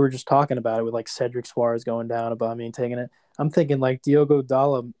 you were just talking about it with like Cedric Suarez going down, Aubameyang taking it. I'm thinking like Diogo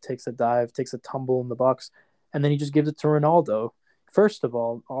Dalla takes a dive, takes a tumble in the box, and then he just gives it to Ronaldo. First of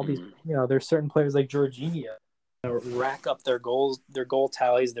all these, there's certain players like Jorginho rack up their goals, their goal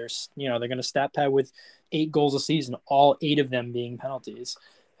tallies. They're going to stat pad with 8 goals a season, all 8 of them being penalties.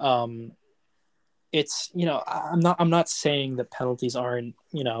 It's I'm not saying that penalties aren't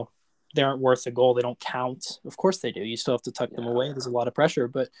they aren't worth a goal. They don't count. Of course they do. You still have to tuck them away. There's a lot of pressure,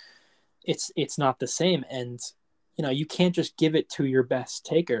 but it's not the same. And you can't just give it to your best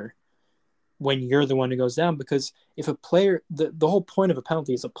taker when you're the one who goes down, because if a player, the whole point of a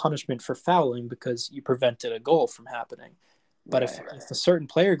penalty is a punishment for fouling because you prevented a goal from happening. But if a certain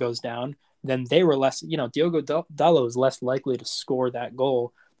player goes down, then they were less, Diogo Dallo is less likely to score that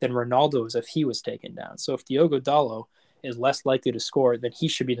goal than Ronaldo is if he was taken down. So if Diogo Dalot is less likely to score, then he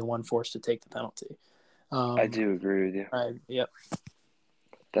should be the one forced to take the penalty. I do agree with you. Yep.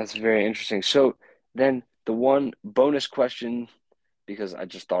 That's very interesting. So then the one bonus question, because I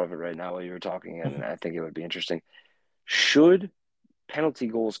just thought of it right now while you were talking, and I think it would be interesting. Should penalty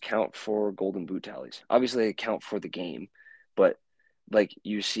goals count for golden boot tallies? Obviously, they count for the game, but like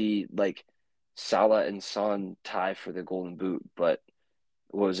you see, like Salah and Son tie for the golden boot, but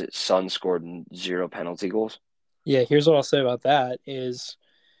what was it? Son scored 0 penalty goals. Yeah, here's what I'll say about that is,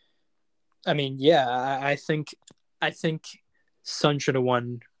 I mean, yeah, I think Son should have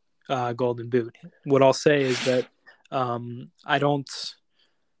won Golden Boot. What I'll say is that I don't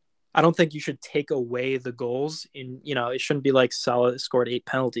think you should take away the goals. It shouldn't be like Salah scored 8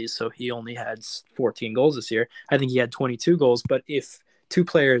 penalties, so he only had 14 goals this year. I think he had 22 goals. But if two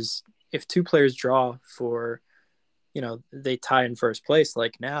players draw for, they tie in first place,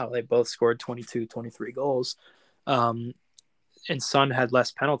 like now they both scored 22, 23 goals. And Son had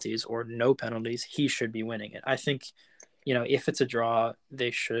less penalties or no penalties, he should be winning it. I think, if it's a draw,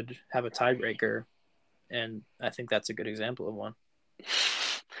 they should have a tiebreaker, and I think that's a good example of one.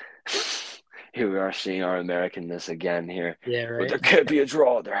 Here we are seeing our Americanness again here. Yeah, right. But there can't be a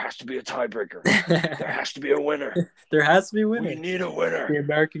draw. There has to be a tiebreaker. There has to be a winner. There has to be a winner. We need a winner. The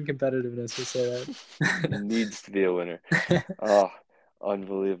American competitiveness will say that. There needs to be a winner. Oh,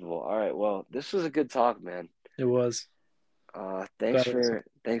 unbelievable. All right. Well, this was a good talk, man. It was.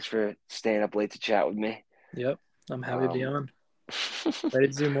 Thanks for staying up late to chat with me. Yep. I'm happy to be on. Ready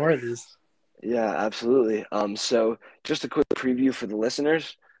to do more of these. Yeah, absolutely. So just a quick preview for the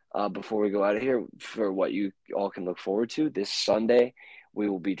listeners before we go out of here for what you all can look forward to. This Sunday, we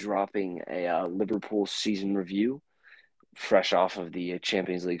will be dropping a Liverpool season review fresh off of the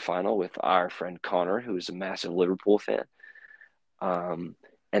Champions League final with our friend Connor, who is a massive Liverpool fan.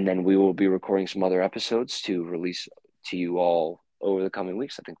 And then we will be recording some other episodes to release to you all over the coming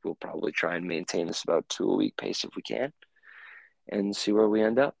weeks. I think we'll probably try and maintain this about 2 a week pace if we can and see where we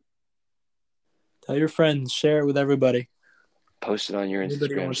end up. Tell your friends, share it with everybody. Post it on your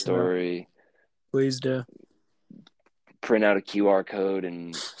Instagram story. Please do. Print out a QR code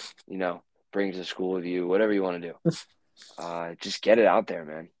and, bring it to school with you, whatever you want to do. Just get it out there,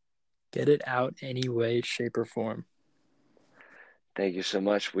 man. Get it out any way, shape, or form. Thank you so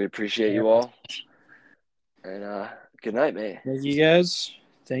much. We appreciate you all. And good night, mate. Thank you, guys.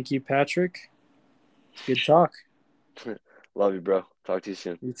 Thank you, Patrick. Good talk. Love you, bro. Talk to you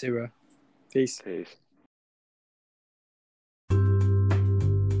soon. You too, bro. Peace. Peace.